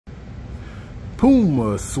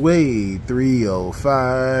Puma Suede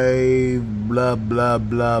 305, blah, blah,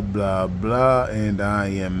 blah, blah, blah, and I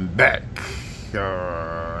am back.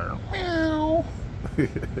 Meow.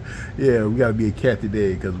 Yeah, we gotta be a cat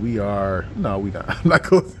today because we are, no, we not. I'm not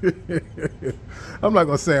gonna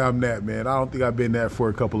say I'm that, man. I don't think I've been that for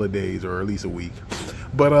a couple of days or at least a week.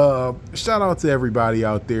 But shout out to everybody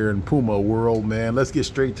out there in Puma world, man. Let's get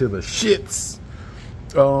straight to the shits.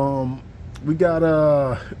 We got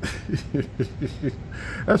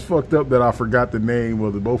that's fucked up that I forgot the name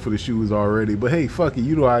of both of the shoes already. But hey, fuck it.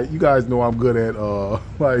 You know, you guys know I'm good at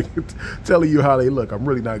like telling you how they look. I'm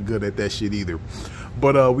really not good at that shit either.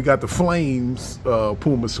 But we got the Flames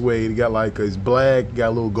Puma Suede. It got like it's black, got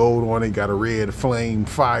a little gold on it, got a red flame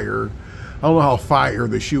fire. I don't know how fire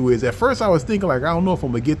the shoe is. At first I was thinking like, I don't know if I'm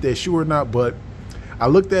gonna get that shoe or not, but I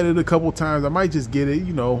looked at it a couple times. I might just get it,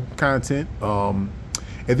 you know, content.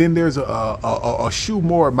 And then there's a shoe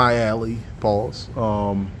more at my alley, pause,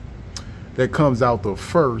 that comes out the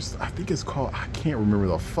first. I think it's called, I can't remember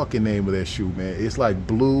the fucking name of that shoe, man. It's like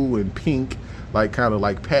blue and pink, like kind of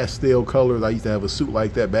like pastel colors. I used to have a suit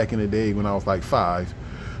like that back in the day when I was like 5.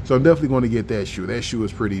 So I'm definitely going to get that shoe. That shoe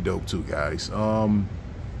is pretty dope too, guys.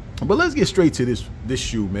 But let's get straight to this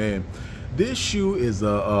shoe, man. This shoe is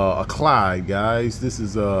a Clyde, guys. This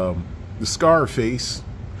is the Scarface.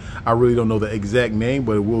 I really don't know the exact name,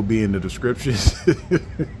 but it will be in the description.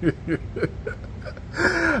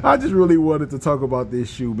 I just really wanted to talk about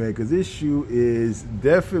this shoe, man, because this shoe is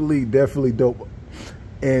definitely dope.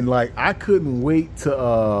 And like, I couldn't wait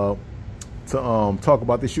to talk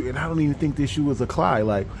about this shoe. And I don't even think this shoe is a Clyde.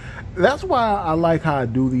 Like, that's why I like how I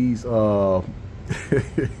do these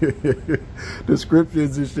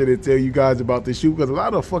descriptions and shit and tell you guys about the shoe, because a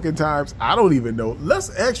lot of fucking times I don't even know.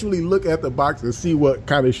 Let's actually look at the box and see what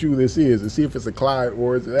kind of shoe this is and see if it's a Clyde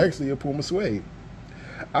or is it actually a Puma Suede.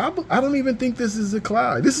 I don't even think this is a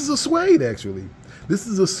Clyde. This is a Suede, actually. This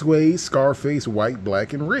is a Suede Scarface, white,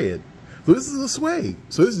 black, and red. So this is a Suede.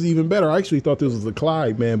 So this is even better. I actually thought this was a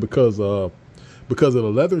Clyde, man, because of the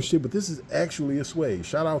leather shit, but this is actually a Suede.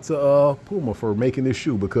 Shout out to Puma for making this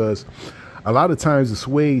shoe, because a lot of times the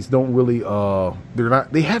Suedes don't really,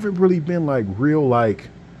 they haven't really been like real, like,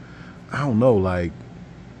 I don't know, like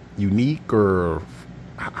unique, or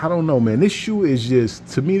I don't know, man. This shoe is just,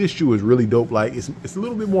 to me, this shoe is really dope. Like, it's a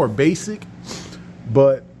little bit more basic,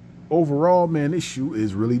 but overall, man, this shoe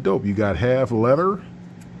is really dope. You got half leather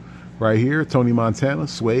right here, Tony Montana,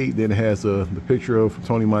 Suede. Then it has the picture of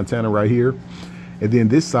Tony Montana right here. And then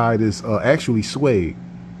this side is actually Suede.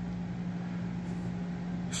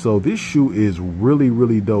 So this shoe is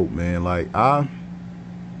really dope, man. Like, come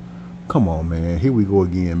on, man. Here we go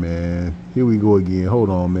again, man. Here we go again. Hold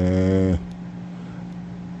on, man.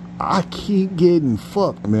 I keep getting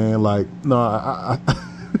fucked, man. Like, no,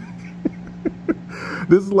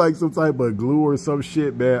 this is like some type of glue or some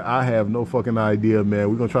shit, man. I have no fucking idea, man.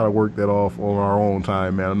 We're gonna try to work that off on our own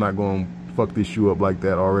time, man. I'm not gonna fuck this shoe up like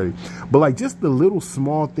that already. But like, just the little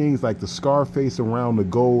small things, like the Scarface around the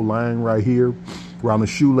gold line right here, around the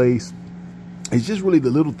shoelace. It's just really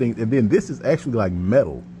the little things. And then this is actually like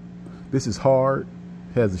metal. This is hard.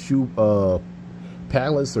 Has a shoe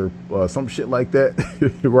palace or some shit like that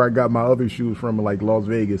where I got my other shoes from, like Las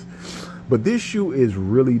Vegas. But this shoe is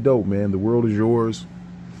really dope, man. The world is yours.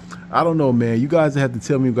 I don't know, man. You guys have to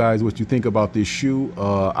tell me, guys, what you think about this shoe.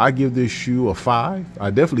 I give this shoe a 5.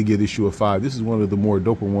 I definitely give this shoe a 5. This is one of the more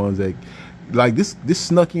doper ones that, like, this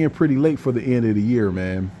snuck in pretty late for the end of the year,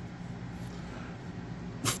 man,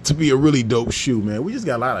 to be a really dope shoe, man. We just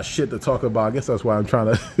got a lot of shit to talk about. I guess that's why I'm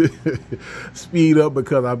trying to speed up,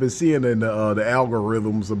 because I've been seeing in the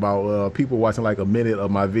algorithms about people watching like a minute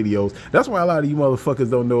of my videos. That's why a lot of you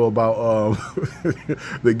motherfuckers don't know about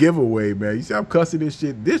the giveaway, man. You see, I'm cussing this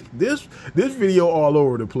shit. This video all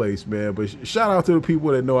over the place, man. But shout out to the people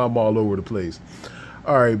that know I'm all over the place.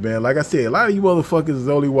 All right, man. Like I said, a lot of you motherfuckers is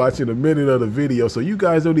only watching a minute of the video, so you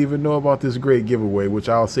guys don't even know about this great giveaway, which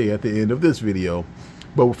I'll say at the end of this video.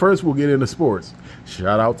 But first, we'll get into sports.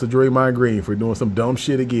 Shout out to Draymond Green for doing some dumb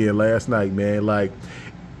shit again last night, man. Like,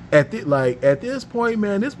 at this point,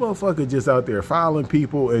 man, this motherfucker just out there fouling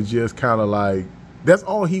people and just kind of like, that's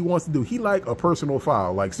all he wants to do. He like a personal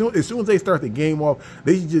foul. Like, as soon as they start the game off,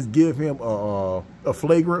 they should just give him a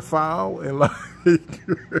flagrant foul, and like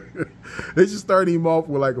they should start him off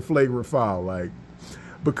with like a flagrant foul, like,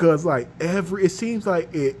 because like it seems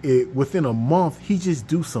like within a month he just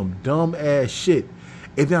do some dumb ass shit.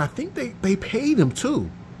 And then I think they paid him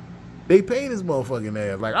too. They paid his motherfucking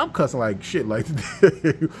ass. Like, I'm cussing like shit like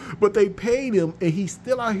today. But they paid him, and he's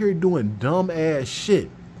still out here doing dumb ass shit.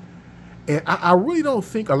 And I really don't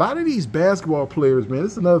think a lot of these basketball players, man,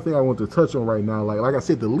 this is another thing I want to touch on right now. Like I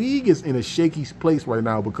said, the league is in a shaky place right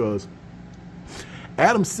now because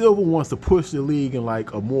Adam Silver wants to push the league in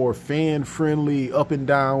like a more fan-friendly, up and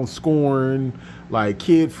down scoring, like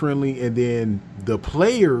kid-friendly, and then the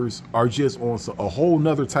players are just on a whole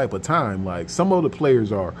nother type of time. Like some of the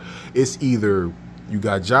players are, it's either you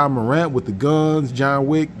got John Morant with the guns, John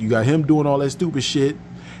Wick, you got him doing all that stupid shit.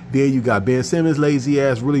 Then you got Ben Simmons, lazy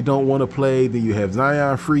ass, really don't want to play. Then you have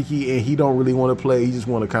Zion, freaky, and he don't really want to play. He just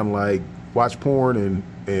want to kind of like watch porn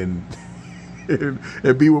and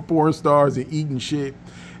be with porn stars and eating shit.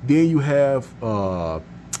 Then you have Kawhi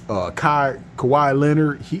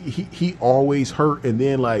Leonard. He always hurt, and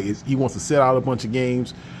then like he wants to sit out a bunch of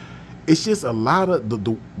games. It's just a lot of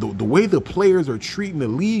the way the players are treating the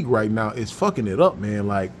league right now is fucking it up, man.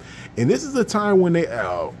 Like, and this is a time when they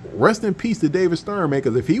rest in peace to David Stern, man.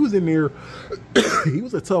 Because if he was in there, he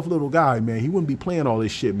was a tough little guy, man. He wouldn't be playing all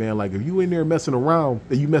this shit, man. Like if you in there messing around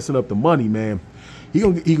and you messing up the money, man, he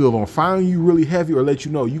gonna fine you really heavy or let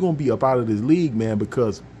you know you're gonna be up out of this league, man.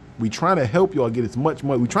 Because we trying to help y'all get as much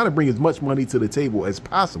money. We trying to bring as much money to the table as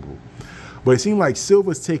possible. But it seemed like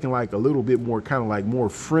Silver's taking like a little bit more kind of like more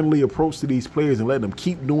friendly approach to these players and letting them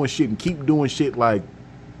keep doing shit and keep doing shit. Like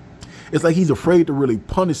it's like he's afraid to really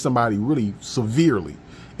punish somebody really severely.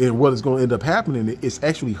 And what is going to end up happening, it's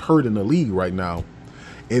actually hurting the league right now.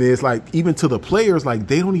 And it's like even to the players, like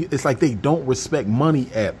they don't. It's like they don't respect money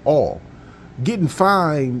at all. Getting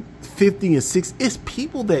fined 50 and 6. It's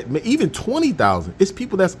people that even 20,000. It's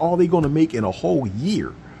people that's all they're going to make in a whole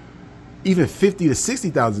year. Even 50 to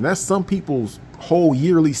 60,000, that's some people's whole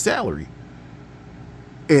yearly salary.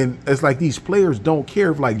 And it's like these players don't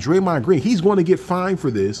care. If like Draymond Green, he's going to get fined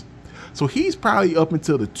for this. So he's probably up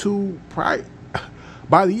until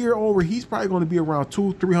by the year over, he's probably going to be around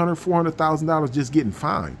 $200,000, $300,000, $400,000 just getting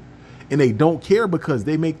fined. And they don't care because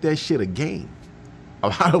they make that shit a game. A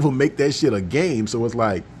lot of them make that shit a game. So it's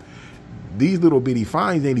like these little bitty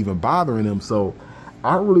fines ain't even bothering them. So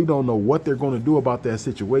I really don't know what they're going to do about that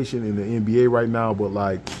situation in the NBA right now, but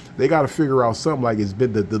like they got to figure out something. Like it's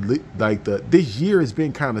been this year has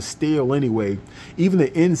been kind of stale anyway. Even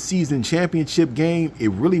the in-season championship game, it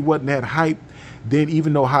really wasn't that hype. Then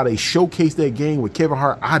even though how they showcased that game with Kevin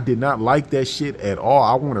Hart, I did not like that shit at all.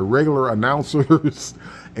 I wanted regular announcers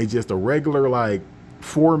and just a regular like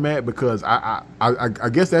format because I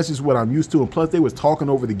guess that's just what I'm used to. And plus they was talking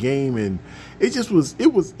over the game and it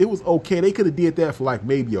was okay. They could have did that for like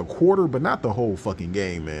maybe a quarter, but not the whole fucking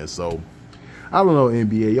game, man. So I don't know,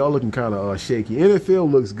 NBA, y'all looking kind of shaky.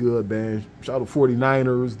 NFL looks good, man. Shout out to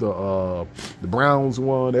 49ers, the Browns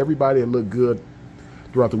won. Everybody looked good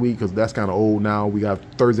throughout the week because that's kind of old now. We got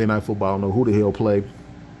Thursday night football. I don't know who the hell play.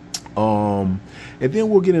 And then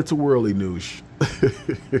we'll get into worldly news.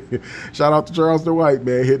 Shout out to Charles White,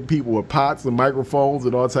 man, hitting people with pots and microphones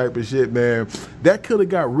and all type of shit, man. That could have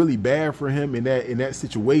got really bad for him in that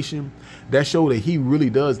situation. That showed that he really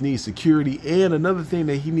does need security. And another thing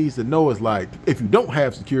that he needs to know is like, if you don't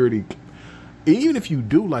have security, even if you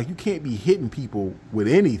do, like, you can't be hitting people with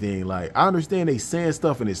anything. Like, I understand they saying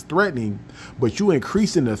stuff and it's threatening, but you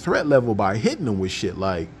increasing the threat level by hitting them with shit.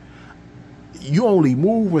 Like, you only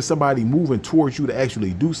move when somebody moving towards you to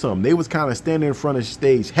actually do something. They was kind of standing in front of the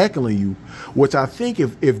stage heckling you, which I think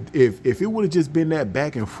if it would have just been that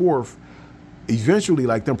back and forth, eventually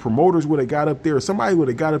like them promoters would have got up there, or somebody would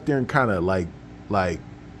have got up there and kind of like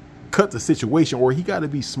cut the situation, or he got to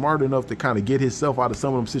be smart enough to kind of get himself out of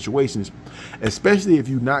some of them situations, especially if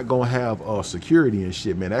you're not going to have security and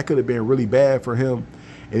shit, man. That could have been really bad for him,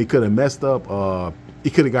 and he could have messed up. He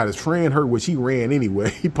could have got his friend hurt, which he ran anyway.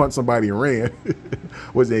 He punched somebody and ran.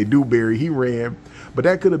 Was a Dewberry. He ran. But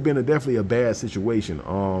that could have been definitely a bad situation.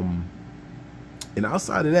 And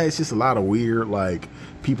outside of that, it's just a lot of weird, like,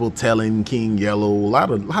 people telling King Yellow.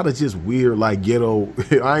 A lot of just weird, like, ghetto.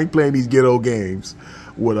 I ain't playing these ghetto games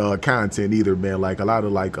with content either, man. Like, a lot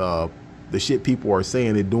of, like, the shit people are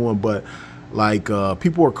saying and doing. But, like,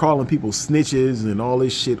 people are calling people snitches and all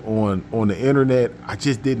this shit on the internet. I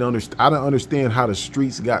just didn't understand. I don't understand how the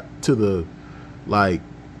streets got to the like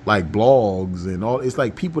blogs and all. It's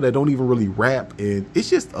like people that don't even really rap, and it's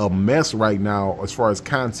just a mess right now as far as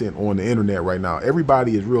content on the internet right now.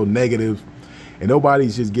 Everybody is real negative, and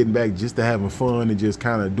nobody's just getting back just to having fun and just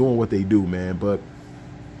kind of doing what they do, man. But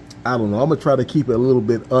I don't know. I'm gonna try to keep it a little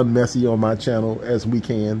bit unmessy on my channel as we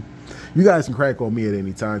can. You guys can crack on me at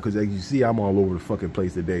any time because, as you see, I'm all over the fucking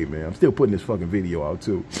place today, man. I'm still putting this fucking video out,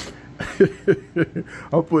 too.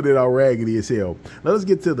 I'm putting it out raggedy as hell. Let's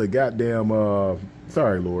get to the goddamn,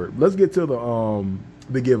 sorry, Lord. Let's get to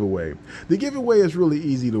the giveaway. The giveaway is really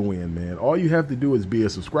easy to win, man. All you have to do is be a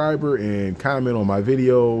subscriber and comment on my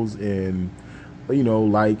videos and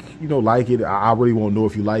like it. I really won't know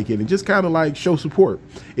if you like it, and just kind of like show support.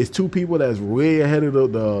 It's two people that's way ahead of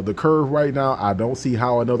the curve right now. I don't see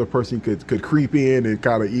how another person could creep in and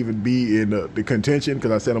kind of even be in the contention,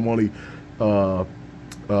 because I said I'm only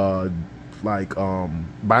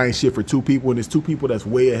buying shit for two people, and it's two people that's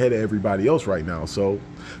way ahead of everybody else right now. So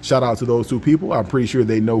shout out to those two people. I'm pretty sure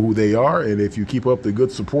they know who they are, and if you keep up the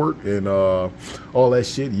good support and all that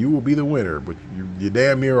shit, you will be the winner. But you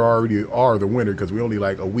damn near already are the winner, because we only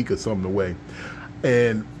like a week or something away.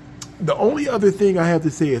 And the only other thing I have to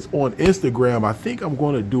say is on Instagram, I think I'm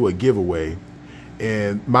going to do a giveaway.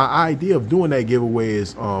 And my idea of doing that giveaway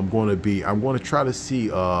is I'm going to try to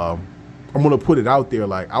see, I'm going to put it out there.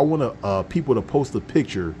 Like, I want people to post a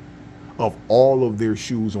picture of all of their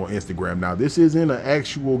shoes on Instagram. Now, this isn't an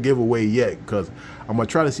actual giveaway yet, because I'm going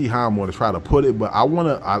to try to see how I'm going to try to put it. But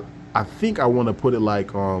I think I want to put it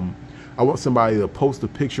like, I want somebody to post a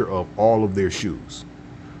picture of all of their shoes.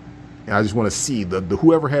 And I just want to see the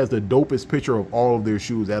whoever has the dopest picture of all of their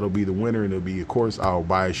shoes, that'll be the winner. And it'll be, of course, I'll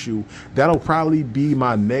buy a shoe. That'll probably be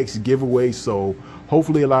my next giveaway. So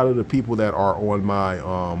hopefully a lot of the people that are on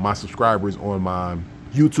my subscribers on my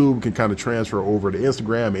YouTube can kind of transfer over to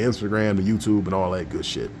Instagram to YouTube and all that good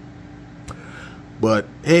shit. But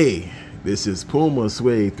hey, this is Puma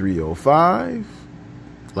Suede 305.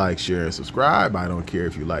 Like, share, and subscribe. I don't care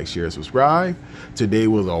if you like, share, subscribe. Today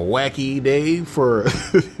was a wacky day for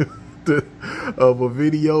of a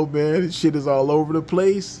video, man. Shit is all over the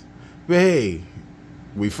place. But hey,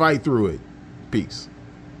 we fight through it. Peace.